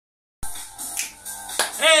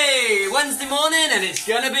Hey, Wednesday morning and it's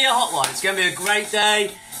going to be a hot one. It's going to be a great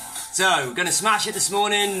day. So, we're going to smash it this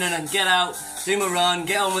morning and then get out, do my run,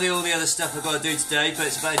 get on with all the other stuff I've got to do today, but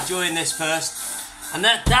it's about enjoying this first. And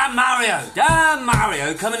that damn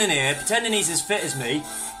Mario coming in here, pretending he's as fit as me.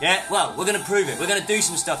 Yeah, well, we're going to prove it. We're going to do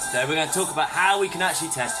some stuff today. We're going to talk about how we can actually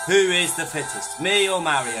test who is the fittest, me or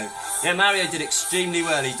Mario. Yeah, Mario did extremely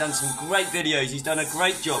well. He's done some great videos. He's done a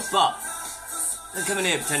great job, but don't come in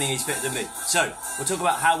here pretending he's fitter than me. So, we'll talk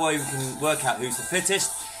about how we can work out who's the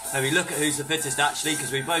fittest. Maybe look at who's the fittest actually,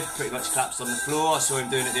 because we both pretty much collapsed on the floor. I saw him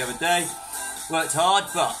doing it the other day. Worked hard,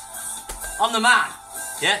 but I'm the man.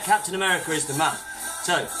 Yeah, Captain America is the man.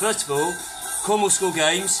 So, first of all, Cornwall School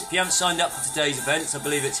Games. If you haven't signed up for today's events, I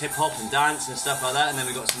believe it's hip hop and dance and stuff like that. And then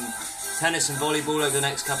we've got some tennis and volleyball over the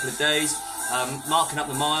next couple of days. Marking up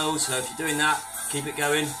the miles, so if you're doing that, keep it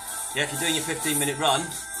going. Yeah, if you're doing your 15-minute run,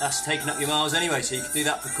 that's taking up your miles anyway, so you can do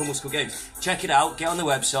that for Cornwall School Games. Check it out, get on the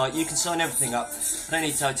website, you can sign everything up. I don't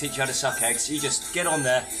need to teach you how to suck eggs, you just get on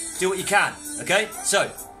there, do what you can, okay? So,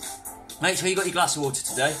 make sure you got your glass of water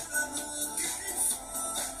today.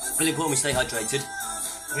 Really important we stay hydrated.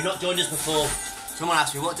 If you've not joined us before, someone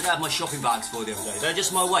asked me, what did I have my shopping bags for the other day? They're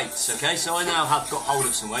just my weights, okay? So I now have got hold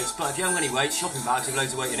of some weights, but if you haven't got any weights, shopping bags with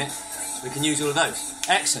loads of weight in it, we can use all of those.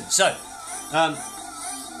 Excellent, so,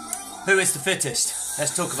 who is the fittest?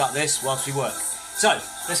 Let's talk about this whilst we work. So,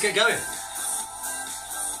 let's get going.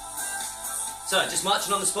 So, just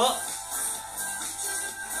marching on the spot.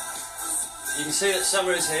 You can see that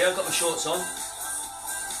summer is here. I've got my shorts on.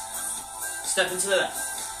 Step into the left,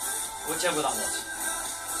 whichever that was.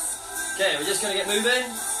 Okay, we're just going to get moving.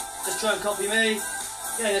 Just try and copy me.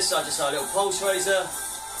 Getting this side to side, little pulse raiser.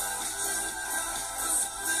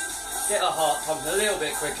 Get our heart pumping a little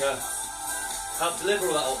bit quicker. Help deliver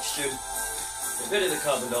all that oxygen, get rid of the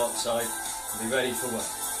carbon dioxide, and be ready for work.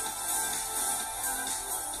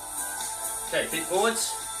 Okay, feet forwards,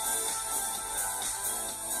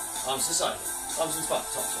 arms to the side, arms and spine,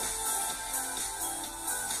 top side.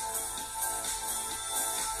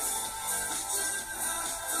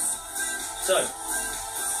 So,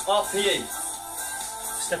 RPE,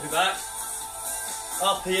 stepping back,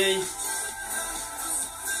 RPE,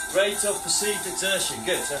 rate of perceived exertion,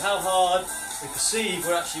 good, so how hard we perceive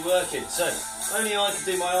we're actually working. So, only I can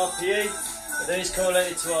do my RPE, but then it's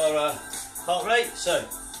correlated to our heart rate. So,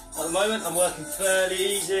 at the moment I'm working fairly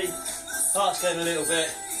easy, heart's going a little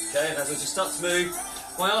bit, okay, and as I just start to move,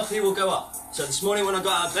 my RPE will go up. So this morning when I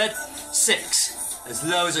got out of bed, 6, as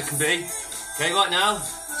low as I can be. Okay, right now,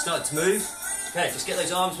 starting to move. Okay, just get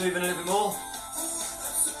those arms moving a little bit more.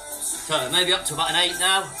 So, maybe up to about an 8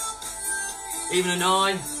 now, even a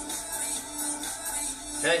 9.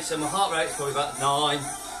 Okay, so my heart rate is probably about 9,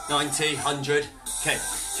 90, 100. Okay, a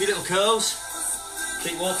few little curls.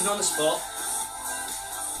 Keep walking on the spot.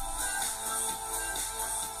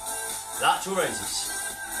 Lateral raises.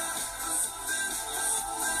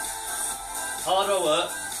 The harder I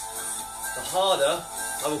work, the harder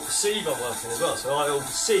I will perceive I'm working as well. So I will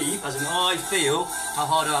perceive, as in I feel, how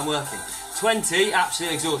hard I'm working. 20,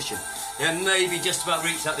 absolute exhaustion. Yeah, maybe just about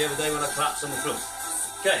reached that the other day when I collapsed on the floor.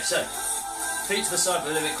 Okay, so feet to the side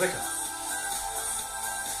but a little bit quicker.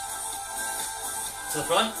 To the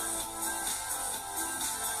front.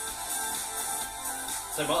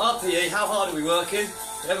 So my RPE, how hard are we working?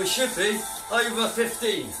 Yeah, we should be over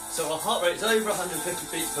 15. So our heart rate is over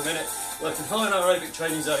 150 beats per minute, working high in our aerobic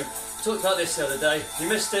training zone. Talked about this the other day. If you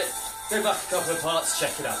missed it, go back a couple of parts,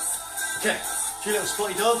 check it out. Okay, a few little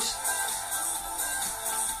spotty dogs.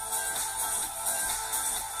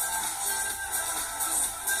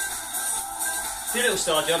 A few little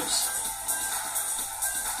star jumps,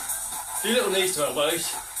 a few little knees to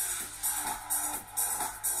elbows.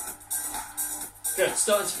 Good,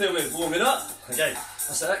 starting to feel it warming up. Okay,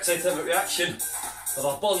 that's the exothermic reaction of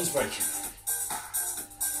our bonds breaking.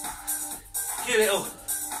 A few little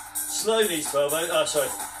slow knees to elbows,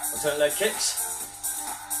 alternate leg kicks.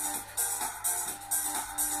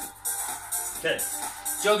 Okay,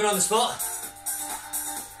 jogging on the spot.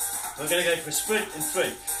 We're going to go for a sprint in 3,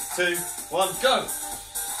 2, 1, go!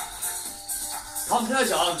 Pump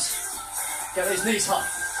those arms, get those knees high,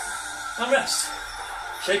 and rest.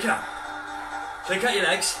 Shake it out. Shake out your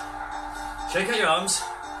legs, shake out your arms.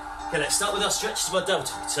 Okay, let's start with our stretches of our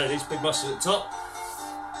deltoid, so these big muscles at the top.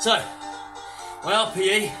 So, my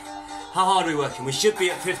RPE, how hard are we working? We should be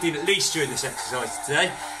at 15 at least during this exercise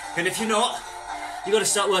today, and if you're not, you've got to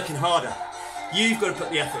start working harder. You've got to put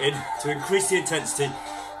the effort in to increase the intensity,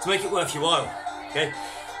 to make it worth your while, okay?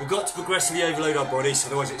 We've got to progressively overload our bodies,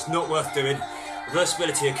 otherwise it's not worth doing.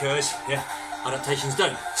 Reversibility occurs, yeah, adaptations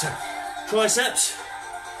don't. So, triceps,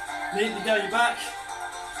 neatly down your back,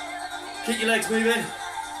 Keep your legs moving.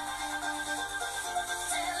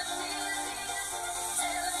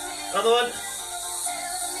 Other one.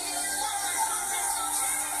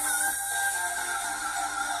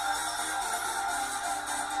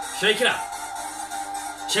 Shake it out.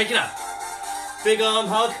 Shake it out. Big arm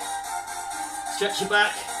hug. Stretch your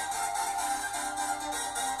back.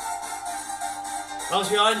 Arms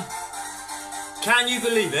behind. Can you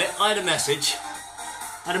believe it? I had a message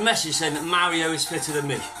saying that Mario is fitter than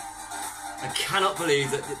me. I cannot believe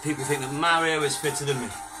that people think that Mario is fitter than me.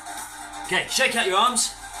 Okay, shake out your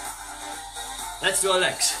arms. Let's do our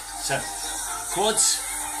legs. So, quads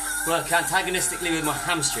work antagonistically with my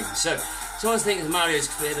hamstrings. So, someone's thinking that Mario's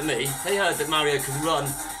fitter than me. They heard that Mario can run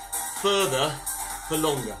further for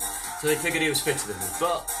longer. So they figured he was fitter than me.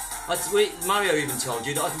 But Mario even told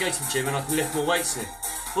you that I can go to the gym and I can lift more weights than him.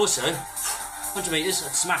 Also, 100 metres,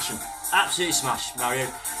 I'd smash him. Absolutely smash Mario.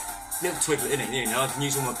 Little twiglet, isn't it? You know, I can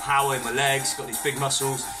use all my power in my legs, got these big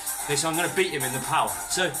muscles. Okay, so I'm going to beat him in the power.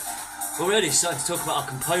 So, already starting to talk about our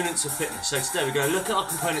components of fitness. So today we're going to look at our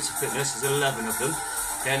components of fitness, there's 11 of them.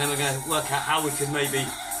 Okay, and then we're going to work out how we can maybe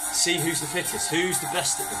see who's the fittest, who's the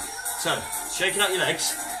best at them. So, shaking out your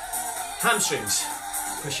legs, hamstrings,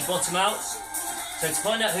 push your bottom out. So to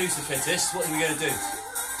find out who's the fittest, what are we going to do?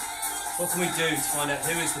 What can we do to find out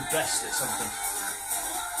who is the best at something?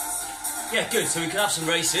 Yeah, good, so we can have some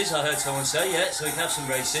races, I heard someone say, yeah, so we can have some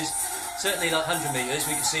races. Certainly like 100 metres,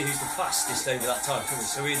 we can see who's the fastest over that time, can't we?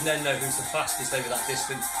 So we then know who's the fastest over that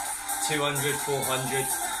distance. 200, 400,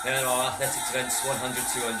 there are athletics events, 100,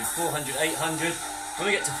 200, 400, 800. When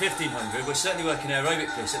we get to 1500, we're certainly working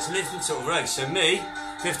aerobically, so it's a little sort of race. So me,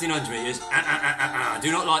 1500 metres, do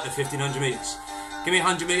not like the 1500 metres. Give me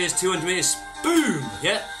 100 metres, 200 metres, boom,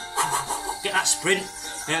 yeah? Get that sprint.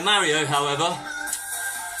 Yeah, Mario, however,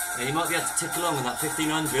 yeah, you might be able to tick along with that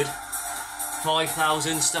 1500,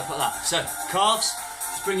 5,000, stuff like that. So, calves,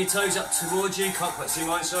 just bring your toes up towards you, can't quite see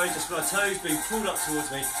mine, sorry, just my toes being pulled up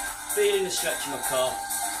towards me, feeling the stretch in my calf.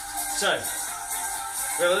 So,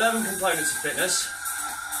 we have 11 components of fitness.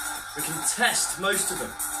 We can test most of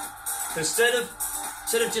them. So instead of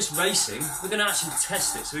just racing, we're going to actually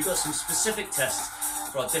test it. So we've got some specific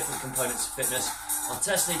tests for our different components of fitness. Our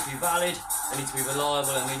tests need to be valid, they need to be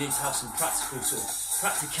reliable, and we need to have some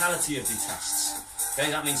practicality of the tests. Okay,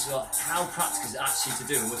 that means how practical is it actually to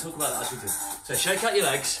do, and we'll talk about that as we do. So shake out your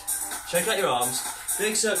legs, shake out your arms,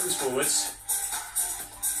 big circles forwards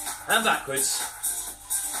and backwards.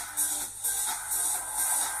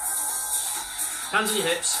 Hands on your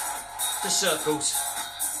hips, just circles.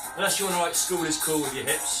 Unless you want to write school is cool with your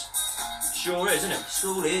hips. Sure is, isn't it?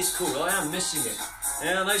 School is cool, I am missing it.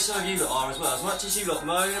 Yeah, I know some of you lot are as well. As much as you lot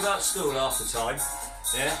moan about school half the time,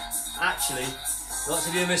 yeah, actually, lots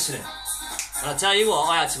of you are missing it. And I tell you what,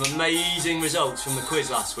 I had some amazing results from the quiz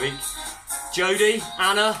last week. Jodie,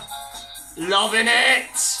 Anna, loving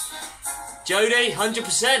it! Jodie,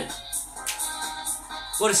 100%.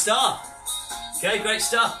 What a start. Okay, great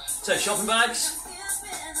stuff. So, shopping bags,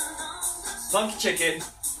 funky chicken,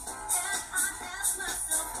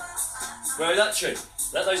 grow that tree.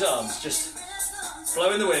 Let those arms just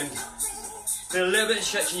flow in the wind. Feel a little bit of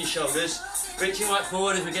stretch in your shoulders. Reaching right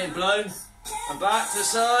forward as we're getting blown. And back to the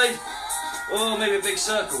side. Or maybe big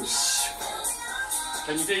circles.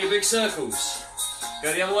 Can you do your big circles?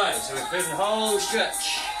 Go the other way. So we're feeling the whole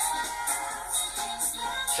stretch.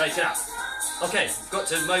 Shake it out. Okay, we've got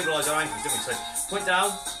to mobilise our ankles, don't we? So point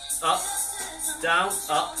down, up,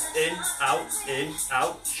 in,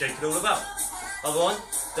 out, shake it all about. Other one,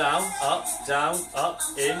 down, up,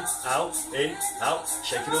 in, out,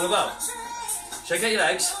 shake it all about. Shake out your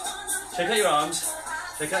legs, shake out your arms,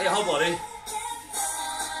 shake out your whole body.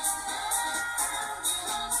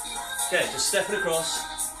 Okay, just stepping across.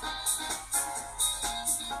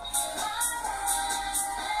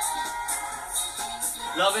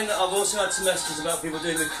 Loving that I've also had some messages about people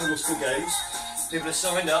doing the cool games. People have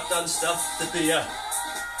signed up, done stuff, did the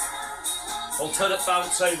old turn up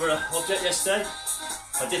bounce over an object yesterday.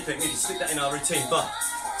 I did think we could stick that in our routine, but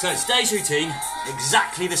so today's routine,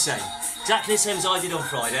 exactly the same. Exactly the same as I did on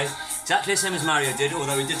Friday, exactly the same as Mario did,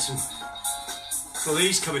 although we did some, well,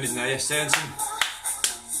 these coming in there yesterday and some,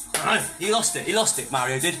 he lost it,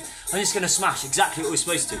 Mario did. I'm just going to smash exactly what we're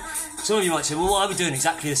supposed to. Some of you might say, well, why are we doing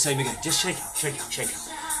exactly the same again? Just shake out, shake out, shake out.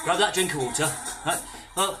 Grab that drink of water. Right?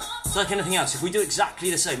 Well, it's like anything else. If we do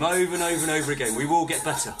exactly the same over and over and over again, we will get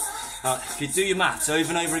better. If you do your maths over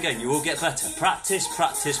and over again, you will get better. Practice,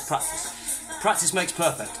 practice, practice. Practice makes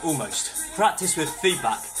perfect, almost. Practice with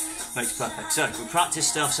feedback makes perfect. So, we practice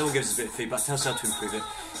stuff, someone gives us a bit of feedback, tell us how to improve it.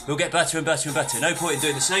 We'll get better and better and better. No point in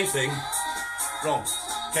doing the same thing wrong.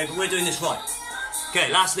 Okay, but we're doing this right. Okay,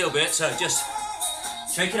 last little bit, so just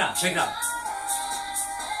shake it out, shake it out.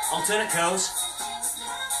 Alternate curls.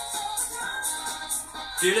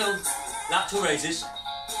 Few little lateral raises.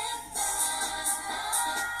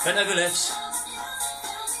 Bent over lifts.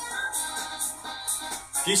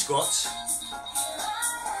 Few squats.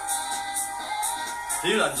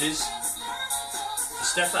 Few lunges.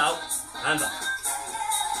 Just step out and back.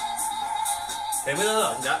 Okay, with a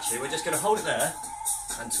lunge, actually, we're just going to hold it there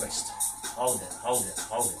and twist. Hold it, hold it,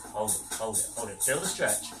 hold it, hold it, hold it, hold it. Feel the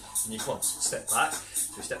stretch in your quads. Step back,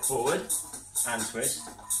 so step forward and twist.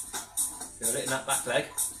 Feel it in that back leg.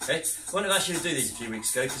 Okay, I wouldn't have asked you to do these a few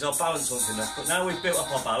weeks ago because our balance wasn't good enough, but now we've built up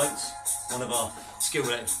our balance, one of our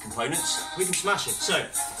skill-related components, we can smash it. So,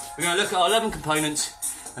 we're going to look at our 11 components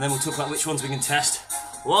and then we'll talk about which ones we can test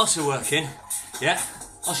whilst we're working. Yeah,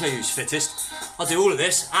 I'll show you who's fittest. I'll do all of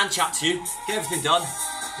this and chat to you, get everything done.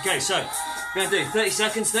 Okay, so we're going to do 30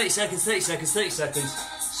 seconds, 30 seconds, 30 seconds, 30 seconds,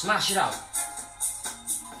 smash it out.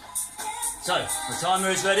 So, the timer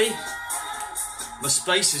is ready. My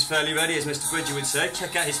space is fairly ready, as Mr. Bridger would say.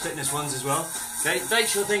 Check out his fitness ones as well. Okay, make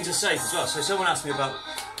sure things are safe as well. So someone asked me about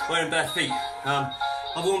wearing bare feet.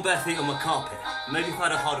 I've worn bare feet on my carpet. Maybe if I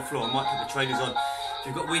had a harder floor, I might put the trainers on. If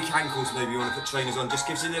you've got weak ankles, maybe you want to put trainers on. Just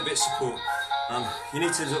gives you a little bit of support. You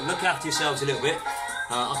need to sort of look after yourselves a little bit.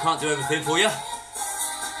 I can't do everything for you.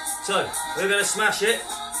 So, we're going to smash it.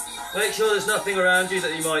 Make sure there's nothing around you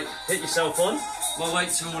that you might hit yourself on. My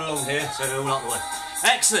weights are all along here, so they're all out the way.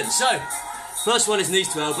 Excellent, so, first one is knees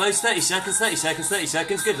to elbows, 30 seconds, 30 seconds, 30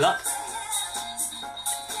 seconds, good luck.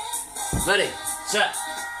 Ready, set.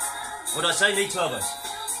 What did I say, knee to elbows?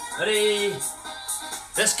 Ready,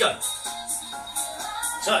 let's go.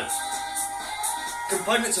 So,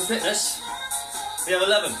 components of fitness, we have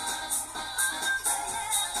 11.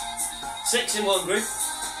 6 in one group,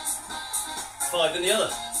 5 in the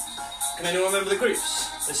other. Can anyone remember the groups?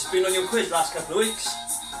 This has been on your quiz last couple of weeks.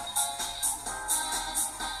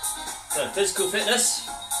 So, physical fitness,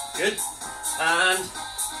 good, and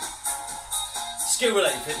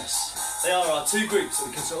skill-related fitness. They are our two groups that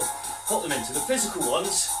we can sort of put them into. The physical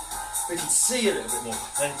ones, we can see a little bit more,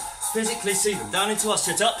 and physically see them. Down into our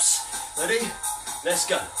sit-ups. Ready? Let's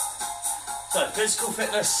go. So, physical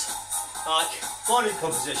fitness, like body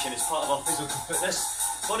composition is part of our physical fitness.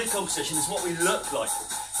 Body composition is what we look like,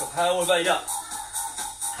 of how we're made up.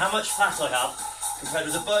 How much fat I have compared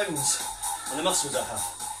with the bones and the muscles I have.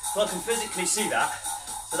 So I can physically see that,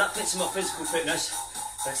 so that fits in my physical fitness.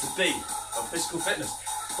 That's the B of physical fitness.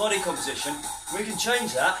 Body composition, we can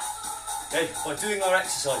change that, okay, by doing our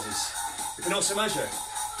exercises. We can also measure it.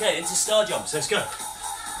 Okay, into star jumps, let's go.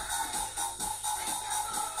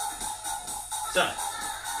 So,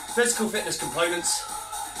 physical fitness components,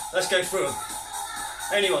 let's go through them.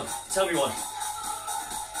 Anyone, tell me one.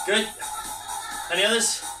 Good? Any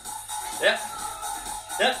others? Yep.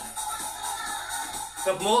 Yep.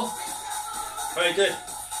 Couple more? Very good.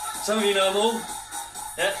 Some of you know them all.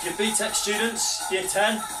 Yep, your BTEC students, year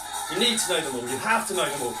 10, you need to know them all. You have to know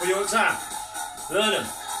them all for your exam. Learn them.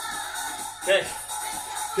 Okay,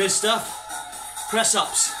 good stuff. Press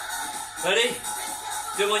ups. Ready?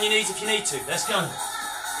 Do them on your knees if you need to. Let's go.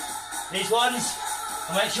 These ones,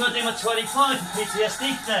 I'll make sure I do my 25 for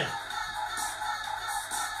PTSD today.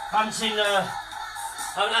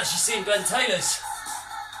 Haven't actually seen Ben Taylor's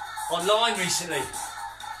online recently.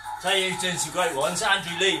 Tell you who's doing some great ones.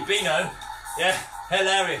 Andrew Lee, Bino. Yeah,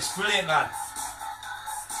 hilarious. Brilliant, man.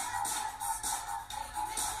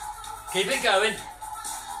 Keep it going.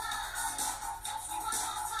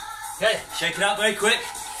 Okay, shake it out very quick.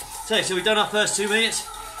 So we've done our first 2 minutes.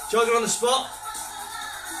 Jogging on the spot.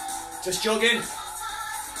 Just jogging.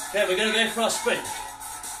 Okay, we're going to go for our sprint.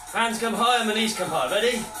 Hands come high and my knees come high.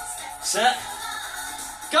 Ready? Set.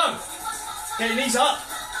 Go. Get your knees up.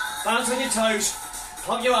 Bounce on your toes.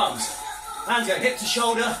 Pump your arms. Hands go hip to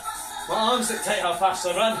shoulder. My arms dictate how fast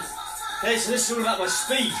I run. Okay, so this is all about my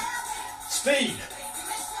speed. Speed.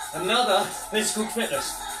 Another physical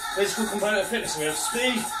fitness. Physical component of fitness. We have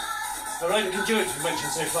speed. Aerobic endurance we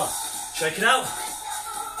mentioned so far. Shake it out.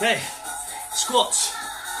 Okay. Squats.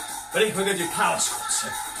 Ready? We're going to do power squats. So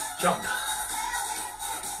jump.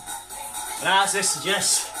 And as this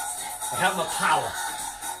suggests, I have my power.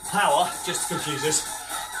 Power, just to confuse us,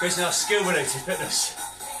 goes in our skill-related fitness.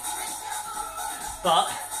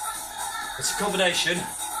 But it's a combination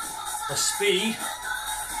of speed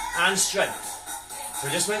and strength. So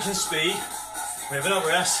we just mentioned speed. We have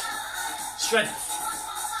another S. Strength.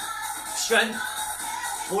 Strength,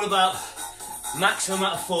 all about maximum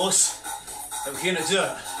amount of force that we can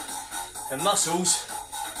exert. And muscles,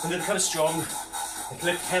 when they become strong, they can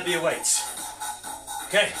lift heavier weights.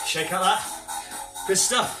 Okay, shake out that. Good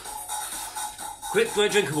stuff. Quick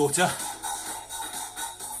drink of water.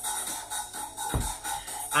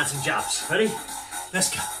 And some jabs. Ready? Let's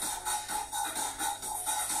go.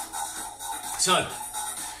 So,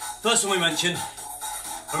 first one we mentioned,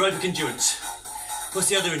 aerobic endurance. What's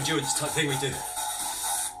the other endurance type thing we do?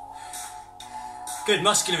 Good,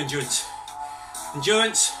 muscular endurance.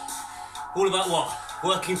 Endurance, all about what?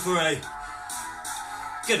 Working for a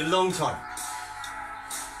long time.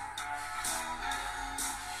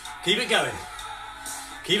 Keep it going.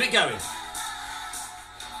 Keep it going.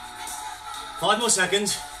 5 more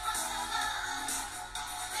seconds.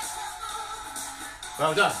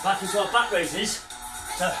 Well done. Back into our back raises.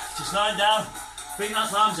 So, just lying down, bring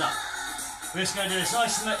that arms up. We're just going to do this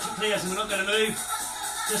isometrically, as in we're not going to move.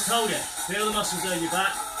 Just hold it. Feel the muscles down your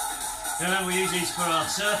back. Remember, we use these for our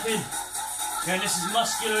surfing. Okay, and this is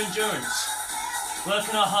muscular endurance.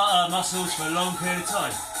 Working our heart muscles for a long period of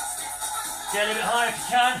time. Get a little bit higher if you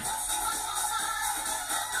can.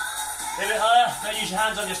 A little bit higher. Don't use your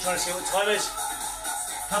hands, I'm just trying to see what the time is.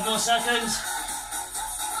 Couple more seconds.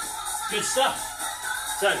 Good stuff.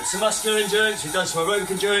 So, some muscular endurance, we've done some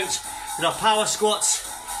aerobic endurance, with our power squats,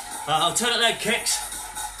 alternate leg kicks.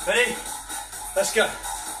 Ready? Let's go.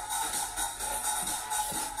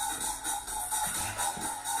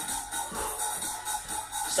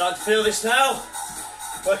 Starting to feel this now.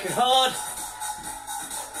 Working hard.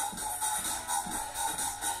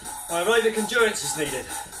 My aerobic endurance is needed.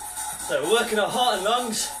 So we're working our heart and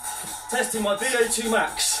lungs, testing my VO2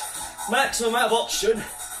 max. Maximum amount of oxygen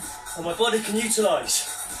and my body can utilise,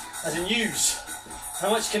 as in use.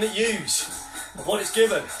 How much can it use of what it's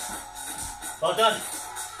given? Well done.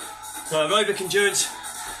 So aerobic endurance,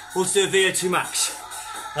 all to do with VO2 max.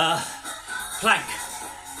 Plank.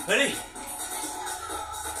 Ready?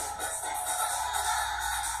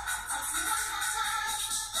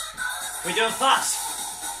 We're doing fast.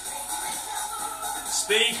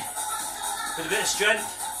 Speed with a bit of strength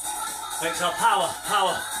makes our power,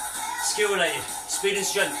 skill related, speed and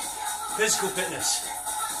strength, physical fitness.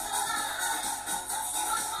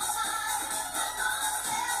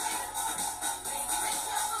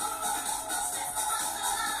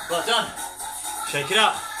 Well done. Shake it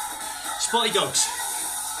out. Spotty dogs.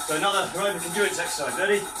 So another aerobic endurance exercise.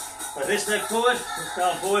 Ready? Right, this leg forward, this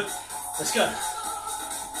arm forward. Let's go.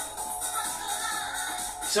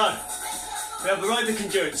 So, we have aerobic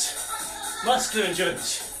endurance, muscular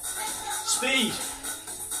endurance, speed,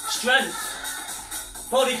 strength,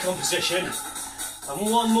 body composition, and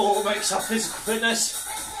one more makes our physical fitness.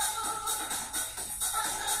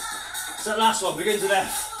 So that last one begins with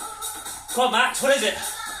F. Come on, Max, what is it?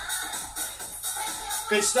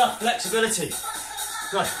 Good stuff, flexibility.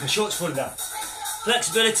 Right, my shorts falling down.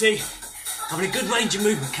 Flexibility, having a good range of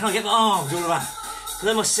movement. Can I get my arms all around? So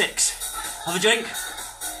they're my 6. Have a drink.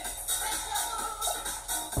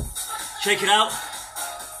 Shake it out.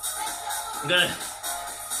 I'm going to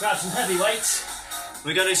grab some heavy weights.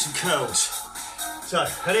 We're going to do some curls. So,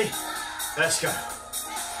 ready? Let's go.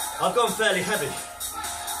 I've gone fairly heavy.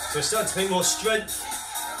 So it's starting to think more strength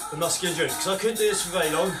than muscular endurance. Because I couldn't do this for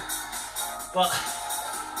very long. But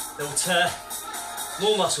they will tear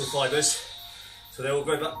more muscle fibres. So they will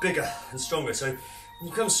grow back bigger and stronger. So when you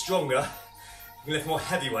become stronger, you can lift more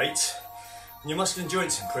heavy weights. And your muscular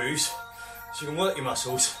endurance improves. So you can work your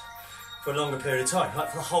muscles for a longer period of time,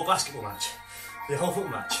 like for the whole basketball match, for your whole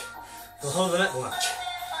football match, for the whole of the netball match.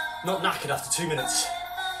 Not knackered after 2 minutes.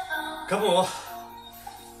 Couple more.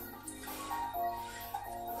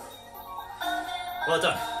 Well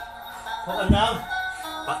done. Put them down,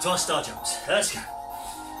 back to our star jumps. Let's go.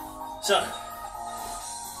 So,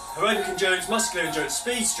 aerobic endurance, muscular endurance,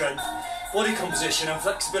 speed, strength, body composition and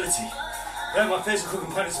flexibility. They're my physical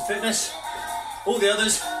components of fitness. All the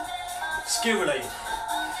others, skill related.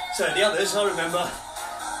 So the others, I remember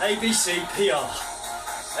ABC, PR.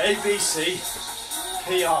 ABC,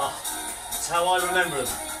 PR. That's how I remember them.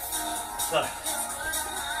 So,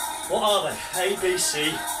 what are they? ABC,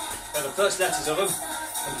 they're the first letters of them,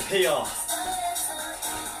 and PR.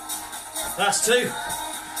 Last 2.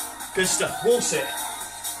 Good stuff. Wall sit.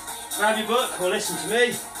 Grab your book or listen to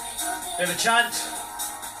me. Bit of a chant.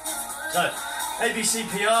 So, ABC,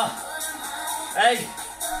 PR. A.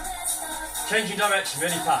 Changing direction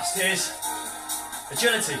really fast. Here's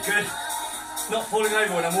agility, good. Not falling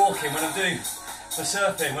over when I'm walking, when I'm doing the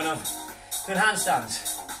surfing, when I'm doing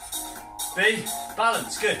handstands. B,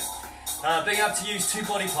 balance, good. Being able to use 2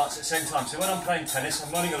 body parts at the same time. So when I'm playing tennis,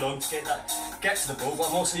 I'm running along to get to the ball, but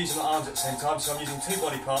I'm also using my arms at the same time, so I'm using 2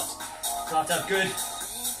 body parts. So I have to have good,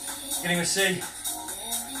 beginning with C,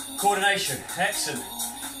 coordination, excellent.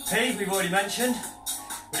 P, we've already mentioned.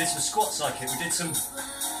 We did some squats like it. We did some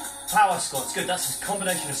power squats. Good, that's a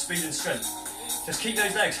combination of speed and strength. Just keep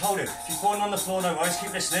those legs, hold it. If you're falling on the floor, no worries,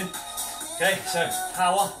 keep listening. Okay, so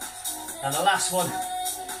power. And the last one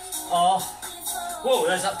are, whoa,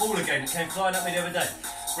 there's that ball again. It came flying at me the other day.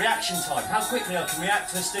 Reaction time, how quickly I can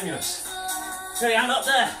react to a stimulus. Okay, hand up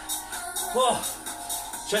there. Whoa.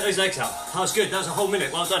 Check those legs out. That was good, that was a whole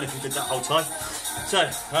minute. Well done if you did that whole time. So,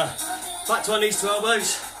 back to our knees to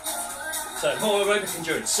elbows. So, more aerobic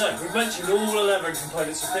endurance. So, we've mentioned all 11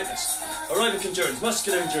 components of fitness. Aerobic endurance,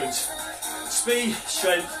 muscular endurance, speed,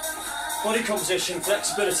 strength, body composition,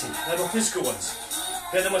 flexibility. They're my physical ones.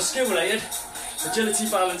 Okay, they're my skill related. Agility,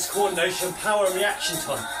 balance, coordination, power and reaction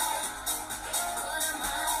time.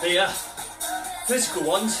 The physical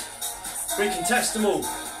ones, we can test them all.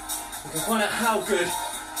 We can find out how good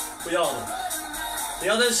we are them. The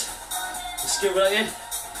others, the skill related,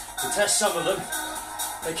 we test some of them.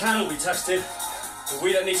 They can all be tested, but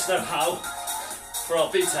we don't need to know how for our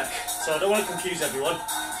BTEC. So I don't want to confuse everyone.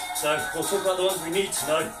 So we'll talk about the ones we need to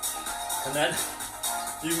know, and then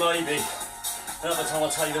you maybe, another time I'll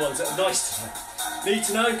tell you the ones that are nice to know. Need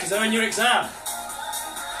to know because they're in your exam.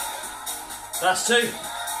 Last two.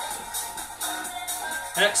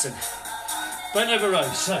 Excellent. Bent over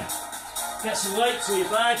rows. So get some weights or your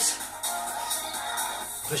bags.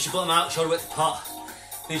 Push your bottom out, shoulder width apart.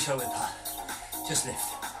 Knee shoulder width apart. Just lift.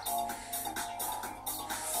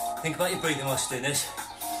 Think about your breathing whilst you're doing this.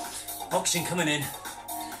 Oxygen coming in,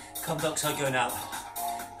 carbon dioxide going out.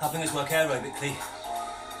 Helping us work aerobically.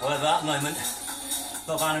 However, at the moment,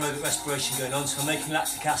 a lot of anaerobic respiration going on, so I'm making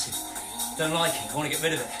lactic acid. Don't like it, I want to get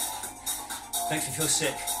rid of it. Makes me feel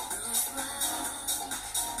sick.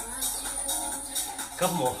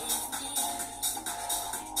 Couple more.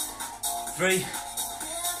 3,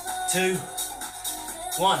 2,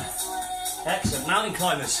 1. Excellent, mountain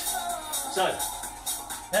climbers. So,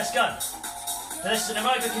 let's go. This is an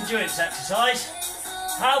aerobic endurance exercise.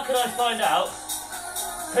 How can I find out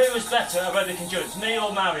who was better at aerobic endurance, me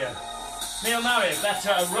or Mario? Me or Mario, better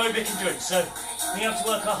at aerobic endurance. So, being able to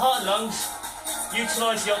work our heart and lungs,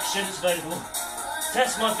 utilise the oxygen that's available,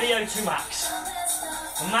 test my VO2 max,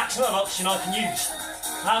 the maximum of oxygen I can use.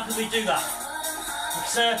 How can we do that? I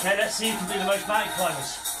say, okay, let's see who can do the most mountain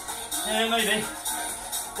climbers. Yeah, maybe.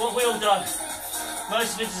 What have we all done?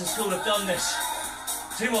 Most of us in school have done this.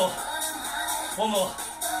 2 more. 1 more.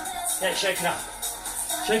 Yeah, shake it up.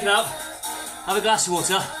 Shake it up. Have a glass of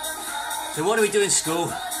water. So what do we do in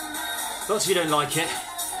school? Lots of you don't like it.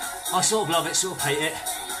 I sort of love it, sort of hate it.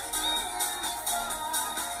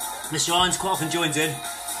 Mr. Irons quite often joins in.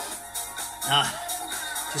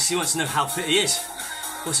 Just he wants to know how fit he is.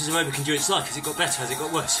 What's his aerobic endurance like? Has it got better? Has it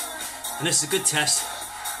got worse? And this is a good test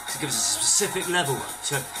because it gives us a specific level.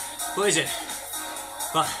 So, what is it?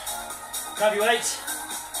 Right, grab your weight.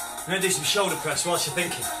 I'm going to do some shoulder press whilst you're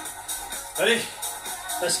thinking. Ready?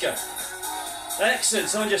 Let's go. Excellent.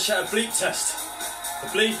 Someone just shouted a bleep test. A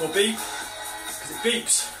bleep or beep, because it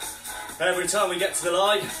beeps every time we get to the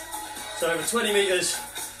line. So over 20 metres,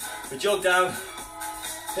 we jog down,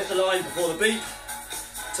 hit the line before the beep,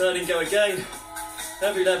 turn and go again.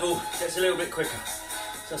 Every level gets a little bit quicker.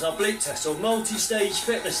 So that's our bleep test, or multi-stage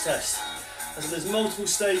fitness test. As in there's multiple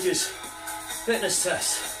stages fitness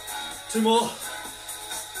test. 2 more.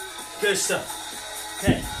 Good stuff.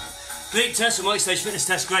 Okay. Bleep test or multi-stage fitness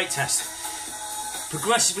test, great test.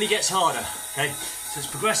 Progressively gets harder, okay? So it's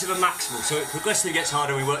progressive and maximal, so it progressively gets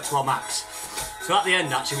harder and we work to our max. So at the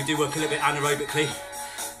end actually we do work a little bit anaerobically.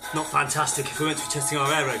 Not fantastic if we went to be testing our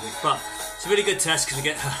aerobic, but it's a really good test because we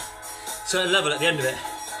get a certain level at the end of it.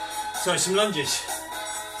 So some lunges.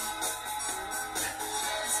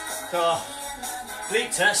 So our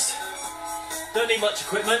bleep test, don't need much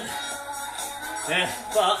equipment, yeah,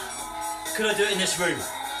 but could I do it in this room?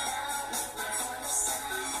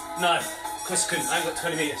 No, of course I couldn't, I haven't got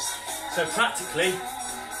 20 metres. So practically,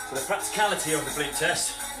 for the practicality of the bleep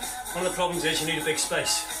test, one of the problems is you need a big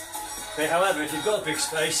space. Okay, however, if you've got a big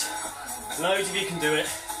space, loads of you can do it.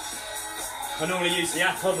 I normally use the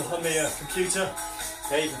app on the computer.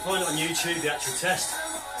 Okay, you can find it on YouTube, the actual test.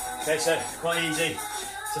 Okay, so quite easy.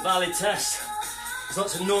 It's a valid test. There's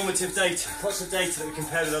lots of normative data, lots of data that we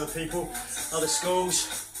compare with other people, other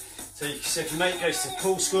schools. So if your mate goes to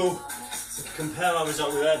pool school, we can compare our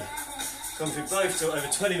result with them. Gone through both to over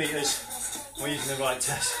 20 metres, and we're using the right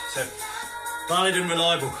test. So, valid and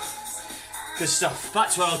reliable. Good stuff. Back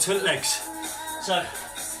to our alternate legs. So,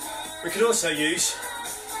 we could also use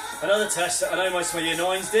another test that I know most of my year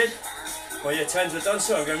 9s did, or year 10s have done,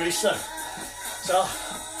 so I'm going really slow. So,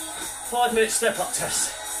 5-minute step-up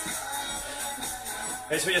test.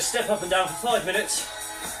 Okay, so we just step up and down for 5 minutes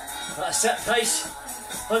at a set pace.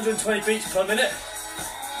 120 beats per minute.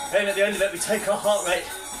 And at the end of it, we take our heart rate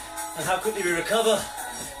and how quickly we recover.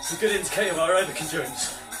 It's a good indicator of our aerobic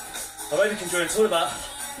endurance. Aerobic endurance is all about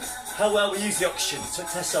how well we use the oxygen, so it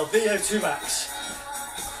tests our VO2 max.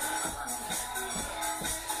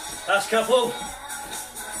 Last couple.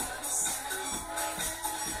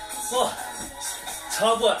 Oh, it's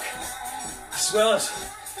hard work. This is where I was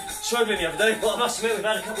struggling the other day, but I must admit we've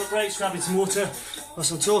had a couple of breaks, grabbing some water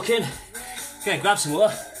whilst I'm talking. Okay, grab some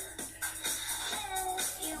water.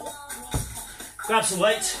 Grab some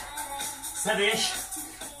weight, heavy-ish,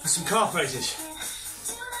 for some calf raises.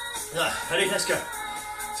 Ready? Let's go.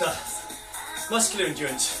 So, muscular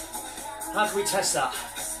endurance. How can we test that?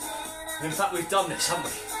 And in fact, we've done this, haven't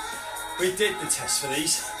we? We did the test for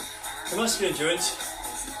these. So muscular endurance,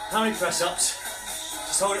 how many press-ups?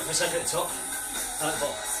 Just hold it for a second at the top and at the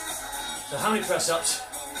bottom. So how many press-ups,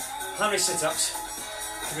 how many sit-ups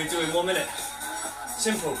can we do in 1 minute?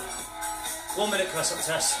 Simple. 1 minute press-up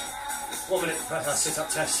test, 1 minute sit-up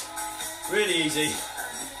test. Really easy.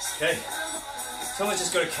 Okay. Someone's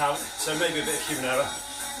just got to count, so maybe a bit of human error.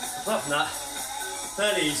 Apart from that,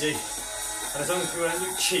 fairly easy. And as long as we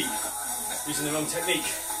don't cheat using the wrong technique.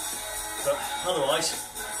 But otherwise,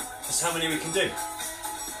 just how many we can do.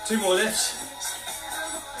 2 more lifts.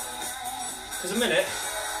 Because a minute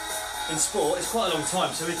in sport is quite a long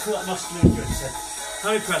time, so we call that muscular endurance. So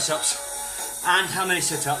how many press-ups and how many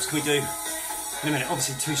sit-ups can we do in a minute?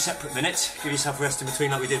 Obviously 2 separate minutes. Give yourself a rest in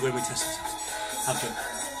between like we did when we tested ourselves. Have fun.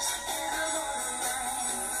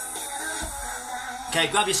 Okay,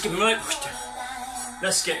 grab your skipping rope.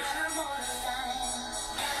 Let's skip.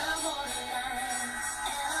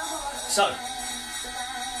 So,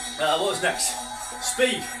 what was next?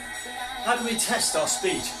 Speed. How can we test our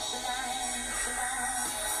speed?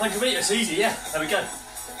 100 metres, easy, yeah? There we go.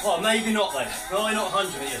 Well, maybe not though. Probably not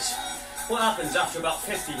 100 metres. What happens after about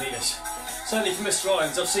 50 metres? Certainly for Mr.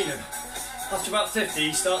 Irons, I've seen him. After about 50,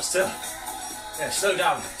 he starts to slow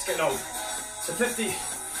down. It's getting old. So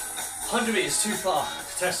 100 metres too far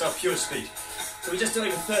to test our pure speed. So we just do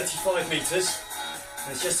over 35 metres.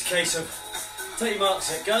 And it's just a case of take your mark,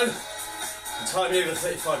 set, go, and time over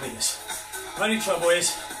 35 metres. The only trouble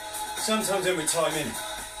is, sometimes when we're timing,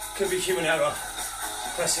 could be human error,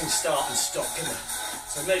 pressing start and stop, couldn't it?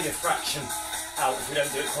 So maybe a fraction out if we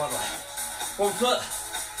don't do it quite right. 1 foot,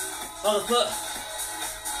 other foot,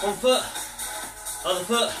 1 foot, other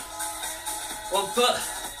foot, 1 foot,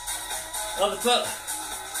 other foot.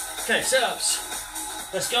 Okay, sit-ups.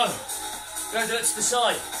 Let's go. We're going to do it to the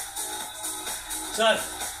side. So,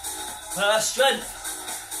 strength.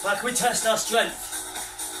 How can we test our strength?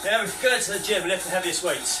 Yeah, we could go to the gym and lift the heaviest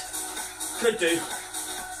weights. Could do.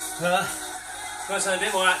 Got something a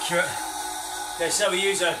bit more accurate. Okay, so we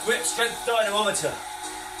use a grip strength dynamometer.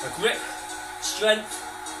 A grip strength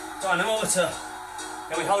dynamometer.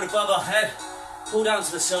 Then we hold above our head, pull down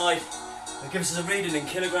to the side, and gives us a reading in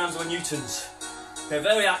kilograms or newtons. They're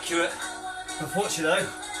very accurate, unfortunately though,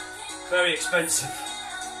 very expensive.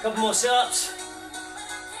 Couple more sit-ups.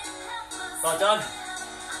 Right, done.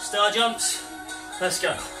 Star jumps. Let's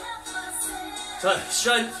go. So,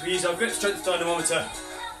 strength, we use our grip strength dynamometer.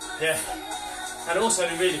 Yeah. And also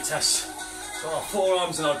the reading tests. So our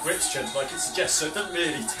forearms and our grip strength, like it suggests, so it doesn't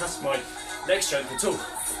really test my leg strength at all.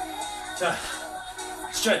 So,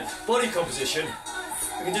 strength, body composition,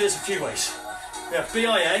 we can do this a few ways. We have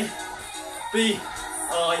BIA,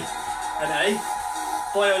 B-I-N-A,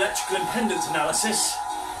 bioelectrical impedance analysis.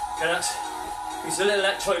 Okay, that's use a little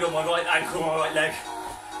electrode on my right ankle, my right leg,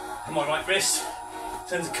 and my right wrist.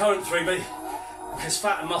 Sends a current through me because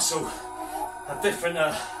fat and muscle have different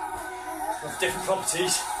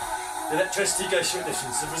properties. The electricity goes through a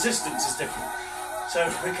distance, the resistance is different. So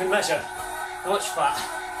we can measure how much fat,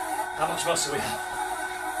 how much muscle we have.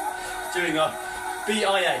 Doing our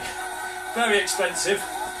BIA. Very expensive,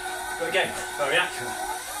 but again, very accurate.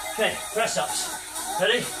 Okay, press ups.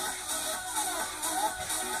 Ready?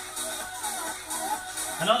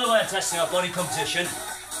 Another way of testing our body composition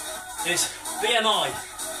is BMI.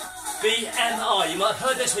 BMI. You might have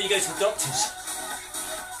heard this when you go to the doctors.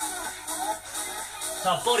 It's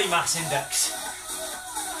our body mass index.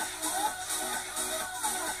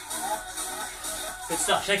 Good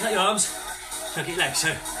stuff. Shake out your arms, shake out your legs.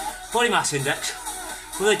 So, body mass index.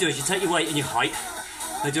 What they do is you take your weight and your height,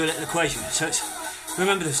 and they do a little equation. So it's,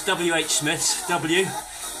 remember this W.H. Smith's W,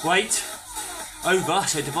 weight, over,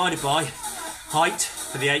 so divided by height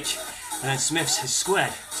for the H, and then Smith's is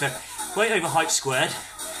squared. So weight over height squared.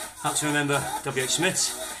 Have to remember W.H.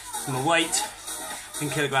 Smith's. So my weight in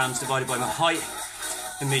kilograms divided by my height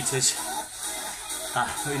in meters. But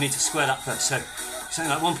we need to square that first. So something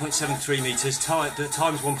like 1.73 metres times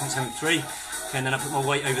 1.73, okay, and then I put my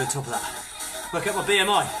weight over the top of that. Work out my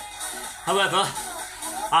BMI. However,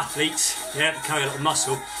 athletes, yeah, carry a lot of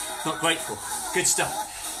muscle, not great for. Good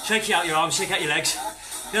stuff. Shake out your arms, shake out your legs.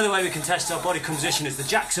 The other way we can test our body composition is the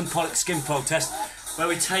Jackson Pollock skin fold test, where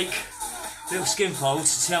we take little skin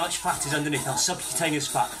folds to see how much fat is underneath, our subcutaneous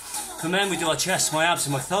fat. For men, we do our chest, my abs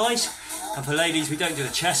and my thighs, and for ladies, we don't do the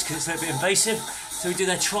chest because it's a little bit invasive, so we do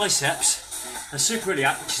their triceps, their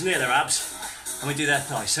suprailiac, which is near their abs, and we do their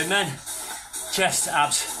thighs. So men, chest,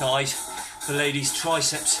 abs, thighs. For ladies,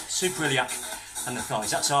 triceps, suprailiac, and the thighs.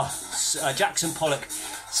 That's our Jackson Pollock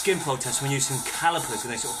skin fold test. We use some calipers when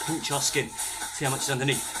they sort of pinch our skin, see how much is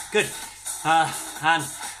underneath. Good. And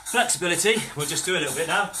flexibility, we'll just do a little bit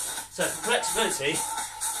now. So for flexibility,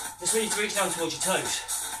 just want you to reach down towards your toes.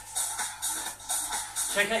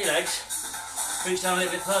 Shake out your legs, reach down a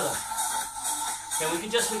little bit further. Then we can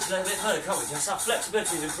just reach a little bit further, can't we? Just our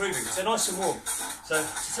flexibility is improving, so nice and warm. So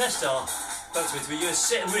to test our flexibility, we use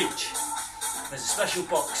sit and reach. There's a special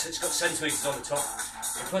box that's got centimetres on the top.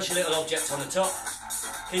 You push a little object on the top,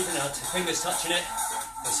 keeping our fingers touching it,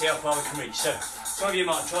 and see how far we can reach. So some of you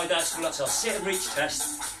might have tried that at school. That's our sit and reach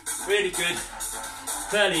test. Really good,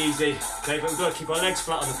 fairly easy, okay, but we've got to keep our legs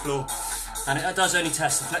flat on the floor, and it does only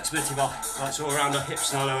test the flexibility of our, right, sort of around our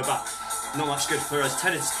hips and our lower back. Not much good for us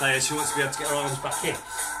tennis players who want to be able to get our arms back in.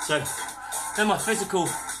 So they're my physical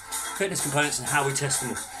fitness components and how we test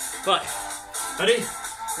them all. Right, ready?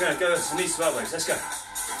 We're going to go some knees to elbows, let's go.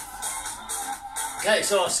 Okay,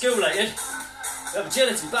 so our skill related, we have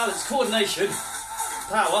agility, balance, coordination,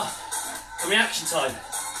 power, and reaction time.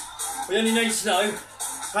 We only need to know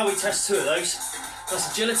how we test two of those.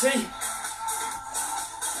 That's agility.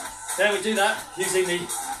 Then we do that using the,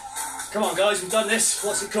 come on guys, we've done this,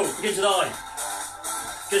 what's it called? Begins with I.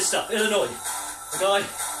 Good stuff, Illinois. The guy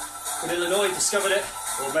in Illinois discovered it,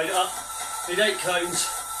 or made it up. Did 8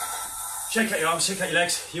 cones. Shake out your arms, shake out your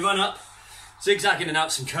legs, you run up, zigzag in and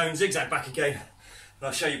out some cones, zigzag back again, and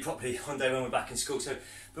I'll show you properly one day when we're back in school. So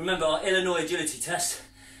remember our Illinois agility test,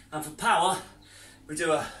 and for power, we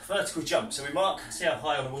do a vertical jump. So we mark, see how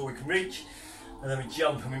high on the wall we can reach, and then we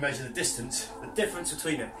jump and we measure the distance, the difference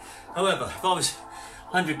between it. However, if I was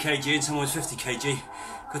 100 kg and someone was 50 kg,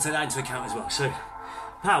 got to take that into account as well. So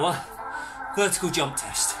power, vertical jump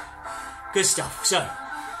test, good stuff. So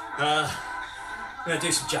we're going to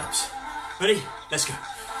do some jumps. Ready? Let's go.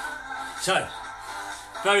 So,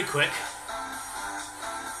 very quick.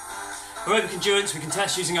 Aerobic endurance we can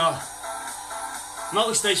test using our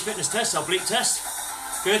multi-stage fitness test, our bleep test.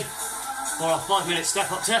 Good. Or our 5-minute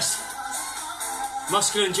step-up test.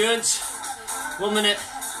 Muscular endurance, 1 minute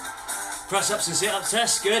press-ups and sit-ups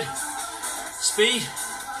test. Good. Speed,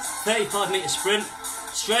 35-metre sprint.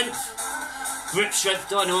 Strength, grip strength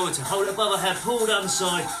dynamometer. Hold it above our head, pull down the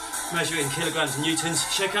side, measure it in kilograms and newtons.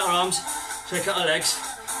 Shake out our arms. Shake out our legs.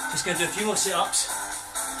 Just going to do a few more sit-ups.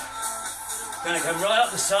 Going to come right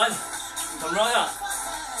up this time. Come right up.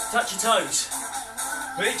 Touch your toes.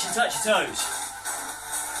 Reach and touch your toes.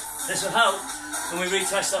 This will help when we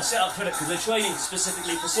retest our sit-up for it because we're training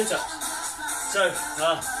specifically for sit-ups. So,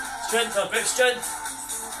 strength, our grip strength,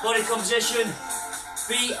 body composition,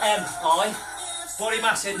 BMI, body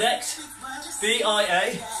mass index,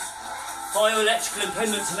 BIA, bioelectrical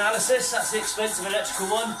impedance analysis, that's the expensive electrical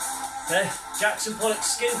one. Okay, Jackson Pollock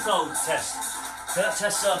skin fold test. So that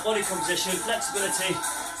tests our body composition, flexibility,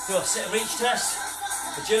 do our sit and reach test,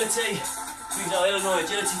 agility, use our Illinois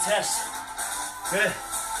agility test. Okay,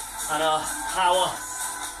 and our power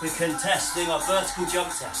we can test doing our vertical jump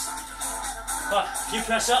test. Right, a few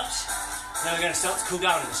press ups, and then we're going to start to cool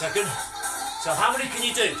down in a second. So how many can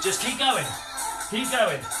you do? Just keep going, keep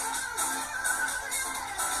going.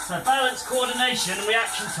 So balance, coordination and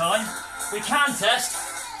reaction time, we can test,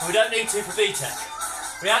 but we don't need to for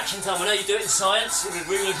BTEC. Reaction time, I know you do it in science, with a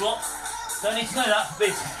ruler drop. Don't need to know that for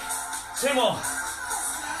BTEC. 2 more.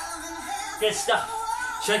 Good stuff.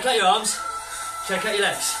 Shake out your arms, shake out your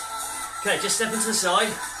legs. Okay, just step into the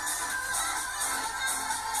side.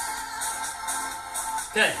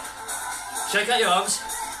 Okay, shake out your arms.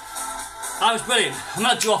 That was brilliant. I'm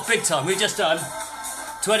going to draw off big time. We've just done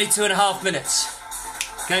 22.5 minutes.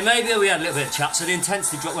 Okay, maybe we had a little bit of chat, so the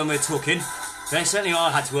intensity dropped when we were talking. Okay, certainly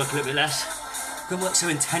I had to work a little bit less. Couldn't work so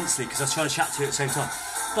intensely because I was trying to chat to you at the same time.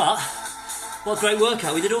 But, what a great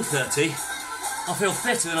workout. We did all 30. I feel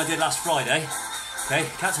fitter than I did last Friday. Okay,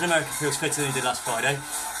 Captain America feels fitter than he did last Friday.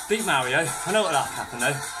 Beat Mario. I know what'll happen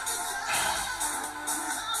though.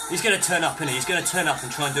 He's going to turn up, isn't he? He's going to turn up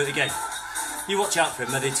and try and do it again. You watch out for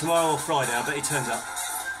him, whether tomorrow or Friday, I bet he turns up.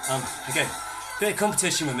 Again, bit of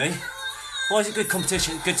competition with me. Why is it good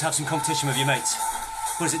competition? Good to have some competition with your mates.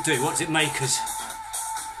 What does it do? What does it make us?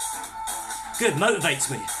 Good,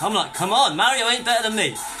 motivates me. I'm like, come on, Mario ain't better than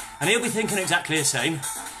me. And he'll be thinking exactly the same.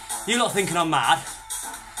 You lot thinking I'm mad.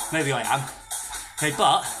 Maybe I am. Okay,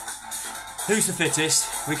 but who's the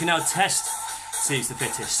fittest? We can now test to see who's the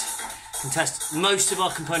fittest. We can test most of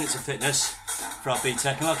our components of fitness for our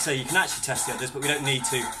BTEC. And like I say, you can actually test the others, but we don't need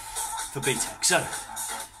to for BTEC. So,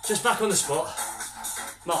 just back on the spot.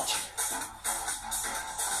 March.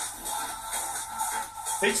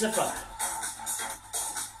 Feet to the front.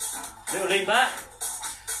 Little lean back.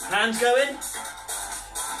 Hands going.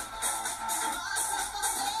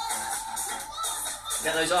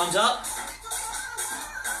 Get those arms up.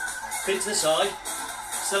 Feet to the side.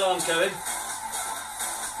 Still arms going.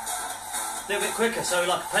 A little bit quicker, so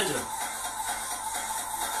like a pendulum.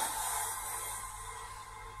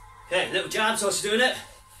 Okay, little jabs whilst you're doing it.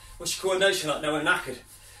 What's your coordination like? No, we're knackered.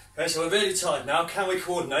 Okay, so we're really tired now. Can we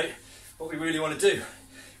coordinate what we really want to do?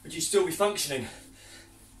 Would you still be functioning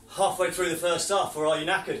halfway through the first half, or are you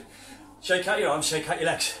knackered? Shake out your arms, shake out your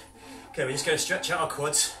legs. Okay, we're just going to stretch out our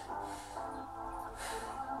quads.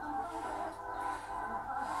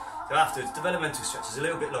 So afterwards, developmental stretches a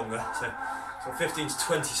little bit longer, so 15 to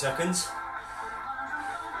 20 seconds.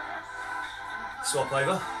 Swap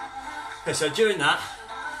over. Okay, so during that,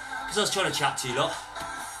 because I was trying to chat to you lot,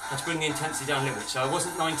 I had to bring the intensity down a little bit. So I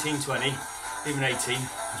wasn't 19, 20, even 18. I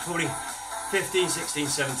was probably 15, 16,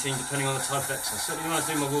 17, depending on the type of exercise. Certainly when I was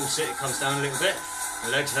doing my wall sit, it comes down a little bit.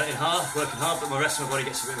 My legs hurting hard, working hard, but my rest of my body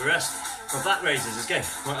gets a bit of a rest. My back raises, again,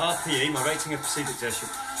 my RPE, my rating of perceived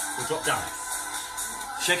exertion, will drop down.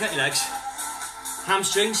 Shake out your legs.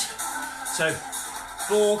 Hamstrings. So,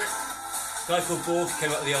 Borg, a guy called Borg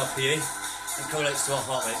came up with the RPE. It correlates to our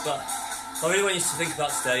heart rate. But what I really want you to think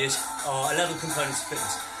about today is our 11 components of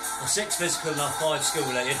fitness. Our 6 physical and our 5 skill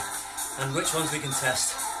related. And which ones we can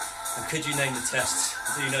test. And could you name the tests?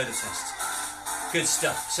 Do you know the tests? Good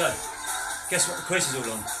stuff. So, guess what the quiz is all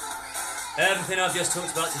on? Everything I've just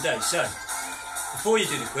talked about today. So, before you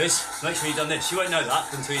do the quiz, make sure you've done this. You won't know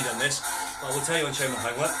that until you've done this. But I will tell you and show my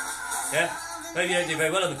homework. Yeah? Maybe you don't do very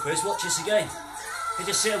well on the quiz, watch this again. You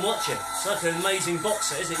just sit and watch it. It's like an amazing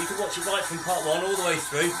boxer, isn't it? You can watch it right from part 1 all the way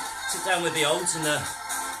through. Sit down with the olds and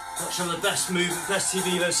watch some of the best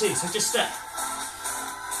TV you've ever seen. So just step.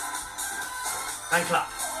 And clap.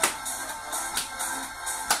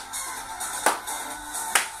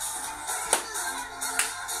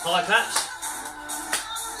 High claps.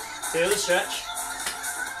 Feel the stretch.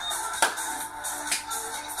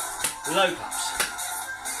 Low claps.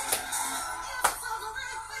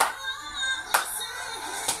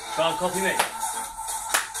 Try and copy me.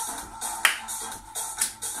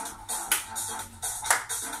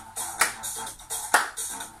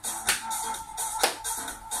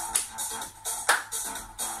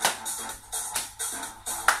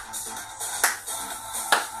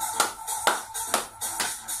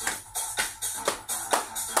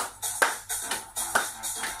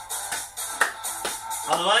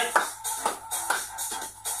 Other way.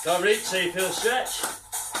 Go and reach so you feel the stretch.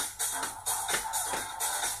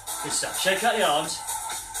 Good stuff. Shake out the arms,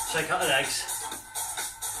 shake out the legs.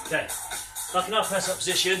 Okay, back in our press up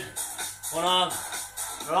position. One arm,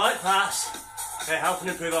 right, pass. Okay, helping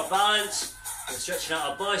improve our balance. We're stretching out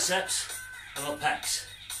our biceps and our pecs.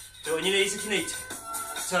 Do it on your knees if you need to.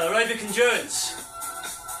 So, aerobic endurance.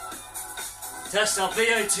 Test our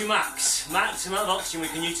VO2 max, max amount of oxygen we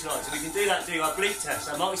can utilise. And we can do that doing our bleep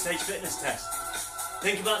test, our multi-stage fitness test.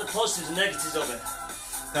 Think about the positives and negatives of it.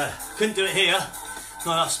 Couldn't do it here.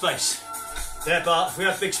 Not enough space. Yeah, but if we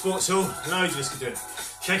have big sports hall, loads of us can do it.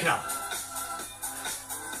 Shake it out.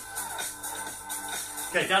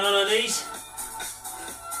 Okay, down on our knees.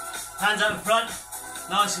 Hands out in front.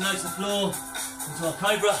 Nice and low to the floor. Into our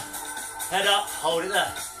cobra. Head up, hold it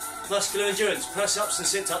there. Muscular endurance, press ups and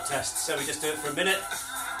sit up tests. So we just do it for a minute.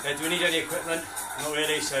 Okay, do we need any equipment? Not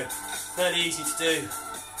really, so fairly easy to do.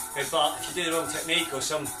 Okay, but if you do the wrong technique or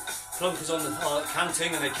some flunkers on the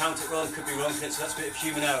counting and they count it wrong, could be wrong, so that's a bit of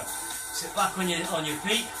human error. Sit back on your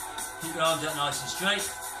feet, keep your arms out nice and straight.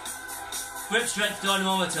 Grip strength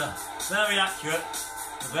dynamometer, very accurate,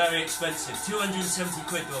 but very expensive. 270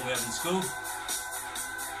 quid the one we have in school.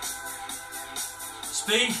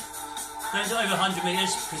 Speed, don't do over 100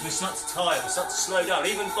 metres because we start to tire, we start to slow down.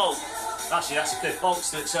 Even Bolt, actually that's a good Bolt's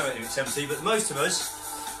still accelerating at 70, but most of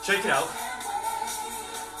us, shake it out.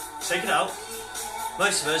 Shake it out.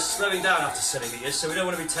 Most of us slowing down after 70 metres, so we don't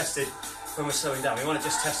want to be tested when we're slowing down. We want to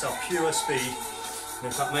just test our pure speed. And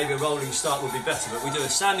in fact, maybe a rolling start would be better, but we do a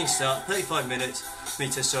standing start, 35 meters,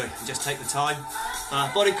 and just take the time.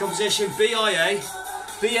 Body composition, BIA,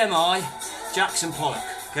 BMI, Jackson Pollock.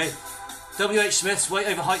 Okay, WH Smith's weight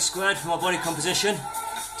over height squared for my body composition.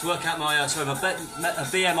 To work out my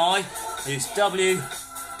BMI, I use W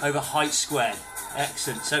over height squared.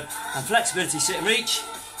 Excellent. So, and flexibility, sit and reach.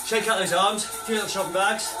 Shake out those arms, a few little shopping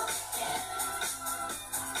bags.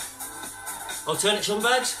 Alternate shopping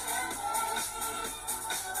bags.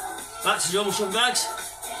 Back to normal shopping bags.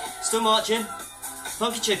 Still marching.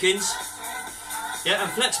 Funky chickens. Yeah,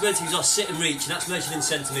 and flexibility is our sit and reach, and that's measured in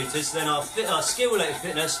centimetres. Then our skill-related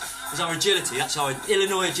fitness is our agility. That's our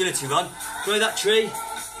Illinois agility run. Grow that tree.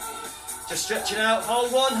 Just stretching out.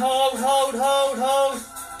 Hold one, hold.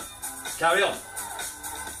 Carry on.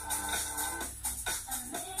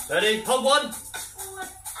 Ready? Hold one.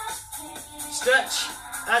 Stretch.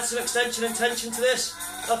 Add some extension and tension to this.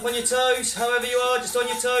 Up on your toes, however you are, just on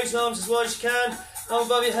your toes, arms as wide as you can. Arm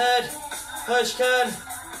above your head, as you can.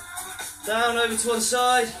 Down over to one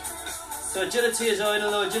side. So agility is our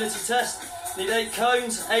Illinois agility test. Need 8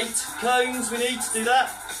 cones we need to do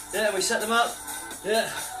that. Yeah, and we set them up. Yeah,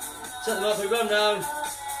 set them up, we run down.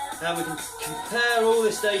 And we can compare all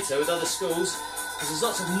this data with other schools. Because there's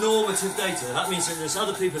lots of normative data. That means that there's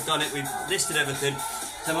other people who've done it, we've listed everything.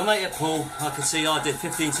 So my mate at Paul, I could see I did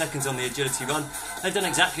 15 seconds on the agility run. They've done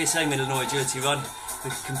exactly the same Illinois agility run.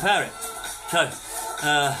 We can compare it. So,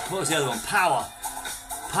 what was the other one? Power.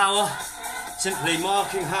 Power, simply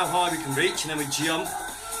marking how high we can reach, and then we jump.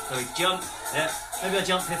 So we jump, yeah. Maybe I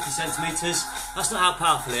jump 50 centimetres. That's not how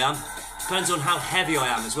powerful I am. Depends on how heavy I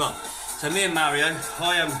am as well. So me and Mario,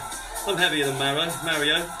 I'm heavier than Mario,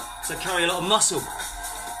 so I carry a lot of muscle.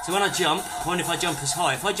 So when I jump, I wonder if I jump as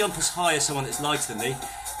high. If I jump as high as someone that's lighter than me,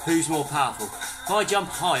 who's more powerful? If I jump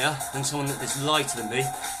higher than someone that is lighter than me,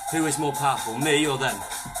 who is more powerful, me or them?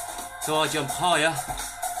 So I jump higher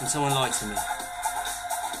than someone lighter than me.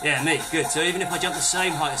 Yeah, me, good. So even if I jump the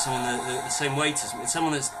same height as someone, the same weight as me,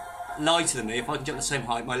 someone that's lighter than me, if I can jump the same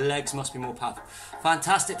height, my legs must be more powerful.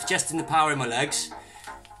 Fantastic for testing the power in my legs,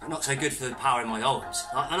 but not so good for the power in my arms.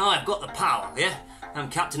 And I've got the power, yeah? I'm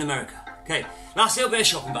Captain America. Okay, last little bit of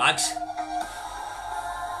shopping bags.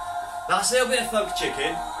 Last little bit of funky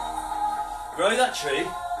chicken. Grow that tree.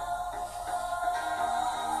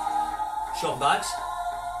 Shopping bags.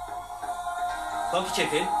 Funky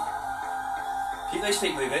chicken. Keep those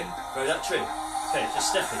feet moving. Grow that tree. Okay,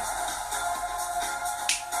 just stepping.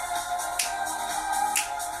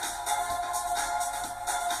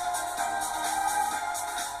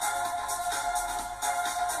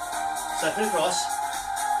 Stepping across.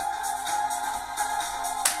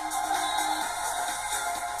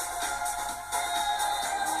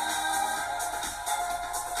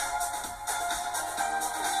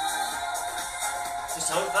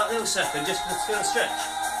 Just hold that little second, just gonna stretch.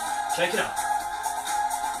 Shake it up.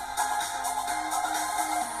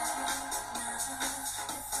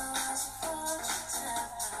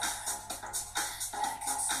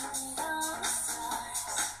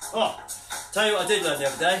 Oh, tell you what I did learn the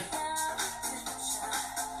other day.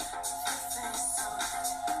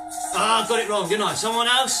 Ah, I got it wrong, didn't I? Someone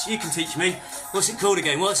else, you can teach me. What's it called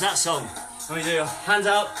again? What's that song? Let me do your hands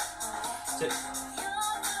out.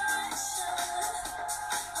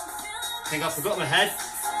 I think I forgot my head.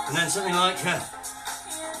 And then something like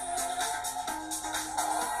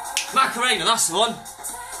Macarena, that's the one.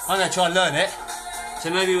 I'm going to try and learn it. So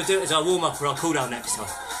maybe we'll do it as our warm-up or our cool-down next time.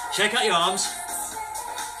 Shake out your arms.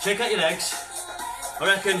 Shake out your legs. I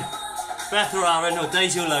reckon Beth or Aaron or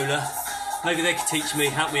Daisy or Lola, maybe they could teach me,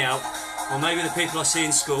 help me out. Or maybe the people I see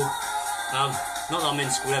in school. Not that I'm in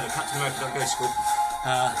school ever, Captain America don't go to school.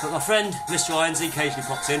 But my friend, Mr. Irons, he occasionally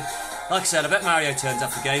pops in. Like I said, I bet Mario turns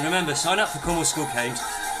up again. Remember, sign up for Cornwall School Games.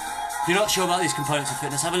 If you're not sure about these components of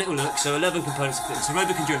fitness, have a little look. So 11 components of fitness: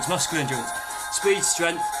 aerobic endurance, muscular endurance, speed,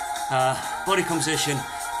 strength, body composition,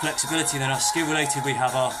 flexibility. Then our skill related, we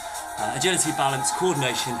have our agility, balance,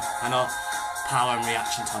 coordination, and our power and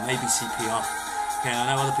reaction time, ABCPR. Okay,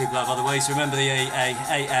 I know other people have other ways. Remember the AA,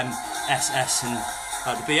 AM, SS, and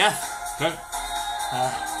the BF. Okay.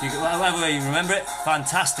 However way you remember it,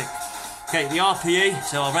 fantastic. Okay, the RPE,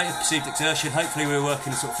 so our rate of perceived exertion. Hopefully we were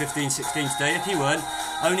working at sort of 15, 16 today. If you weren't,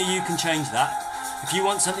 only you can change that. If you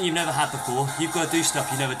want something you've never had before, you've got to do stuff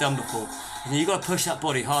you've never done before. And you've got to push that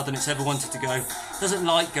body harder than it's ever wanted to go. It doesn't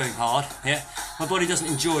like going hard, yeah? My body doesn't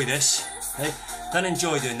enjoy this, okay? Don't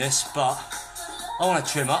enjoy doing this, but I want to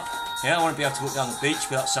trim up, yeah? I want to be able to walk down the beach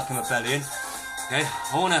without sucking my belly in, okay?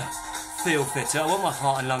 I want to feel fitter. I want my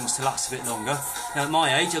heart and lungs to last a bit longer. Now at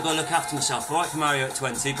my age, I've got to look after myself. Alright for Mario at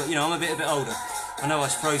 20, but you know, I'm a bit older. I know I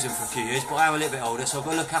was frozen for a few years, but I am a little bit older, so I've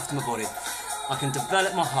got to look after my body. I can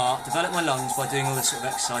develop my heart, develop my lungs by doing all this sort of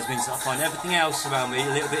exercise. Means that I find everything else around me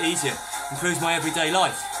a little bit easier. Improves my everyday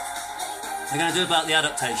life. We're going to do about the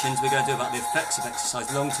adaptations, we're going to do about the effects of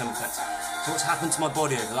exercise, long-term effects. So what's happened to my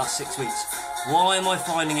body over the last 6 weeks? Why am I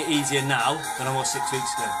finding it easier now than I was 6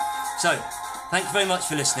 weeks ago? So, thank you very much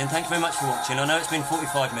for listening, thank you very much for watching. I know it's been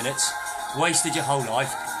 45 minutes, wasted your whole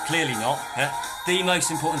life, clearly not. Yeah? The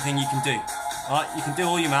most important thing you can do. Right? You can do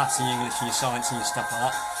all your maths and your English and your science and your stuff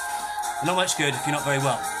like that. Not much good if you're not very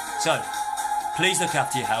well. So, please look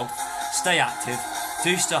after your health, stay active,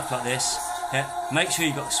 do stuff like this. Yeah? Make sure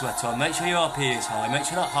you've got a sweat on, make sure your RP is high, make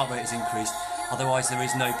sure that heart rate is increased, otherwise there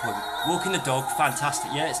is no point. Walking the dog,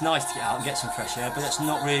 fantastic, yeah, it's nice to get out and get some fresh air, but it's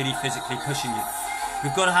not really physically pushing you.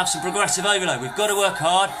 We've got to have some progressive overload, we've got to work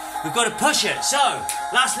hard, we've got to push it. So,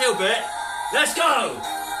 last little bit, let's go!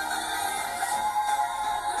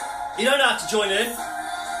 You don't have to join in,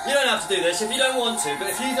 you don't have to do this if you don't want to,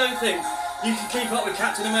 but if you don't think you can keep up with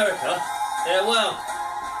Captain America, yeah, well,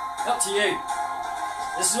 up to you.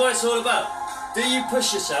 This is what it's all about. Do you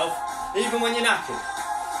push yourself even when you're knackered?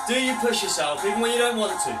 Do you push yourself even when you don't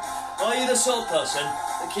want to? Are you the sort of person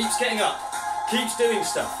that keeps getting up, keeps doing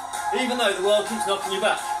stuff, even though the world keeps knocking you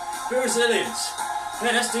back? Bit of resilience.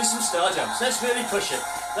 Okay, let's do some star jumps. Let's really push it.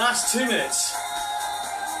 Last 2 minutes.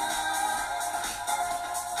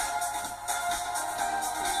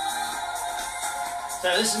 So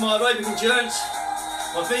this is my aerobic endurance,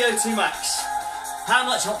 my VO2 max. How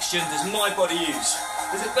much oxygen does my body use?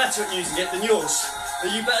 Is it better at using it than yours? Are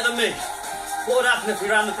you better than me? What would happen if we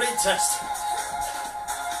ran the breath test?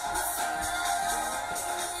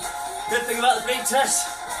 Good thing about the breath test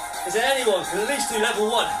is that anyone can at least do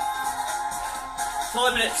level 1.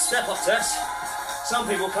 5 minute step up test. Some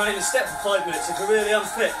people can't even step for 5 minutes if they're really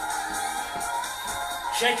unfit.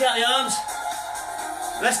 Shake out the arms.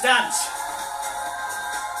 Let's dance.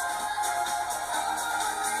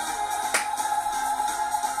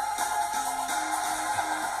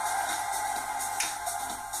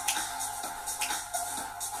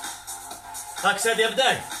 Like I said the other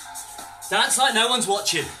day, dance like no one's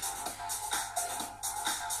watching.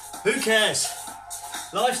 Who cares?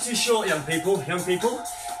 Life's too short, young people.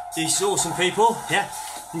 These awesome people, yeah?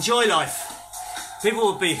 Enjoy life. People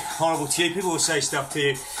will be horrible to you, people will say stuff to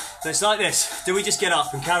you, but it's like this. Do we just get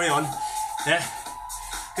up and carry on? Yeah?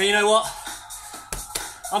 Okay, you know what?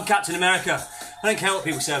 I'm Captain America. I don't care what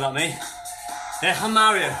people say about me. Yeah, I'm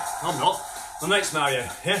Mario. I'm not. My mate's Mario,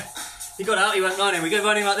 yeah? He got out, he went running. We go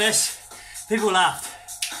running like this. People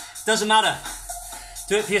laughed. Doesn't matter.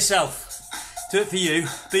 Do it for yourself. Do it for you.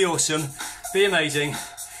 Be awesome. Be amazing.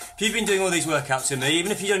 If you've been doing all these workouts with me,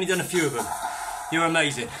 even if you've only done a few of them, you're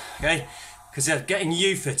amazing, okay? Because they're getting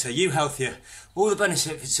you fitter, you healthier. All the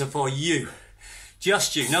benefits are for you.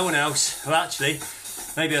 Just you, no one else. Well, actually,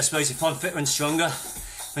 maybe I suppose if I'm fitter and stronger,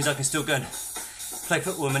 means I can still go and play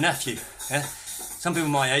football with my nephew, yeah? Some people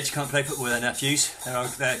my age can't play football with their nephews,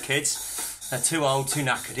 their kids. They're too old, too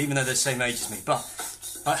knackered, even though they're the same age as me. But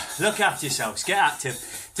look after yourselves, get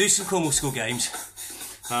active, do some Cornwall School games.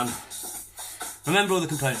 Remember all the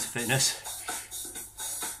components of fitness.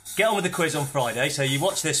 Get on with the quiz on Friday. So you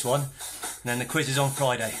watch this one, and then the quiz is on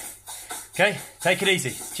Friday. Okay, take it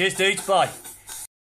easy. Cheers, dudes. Bye.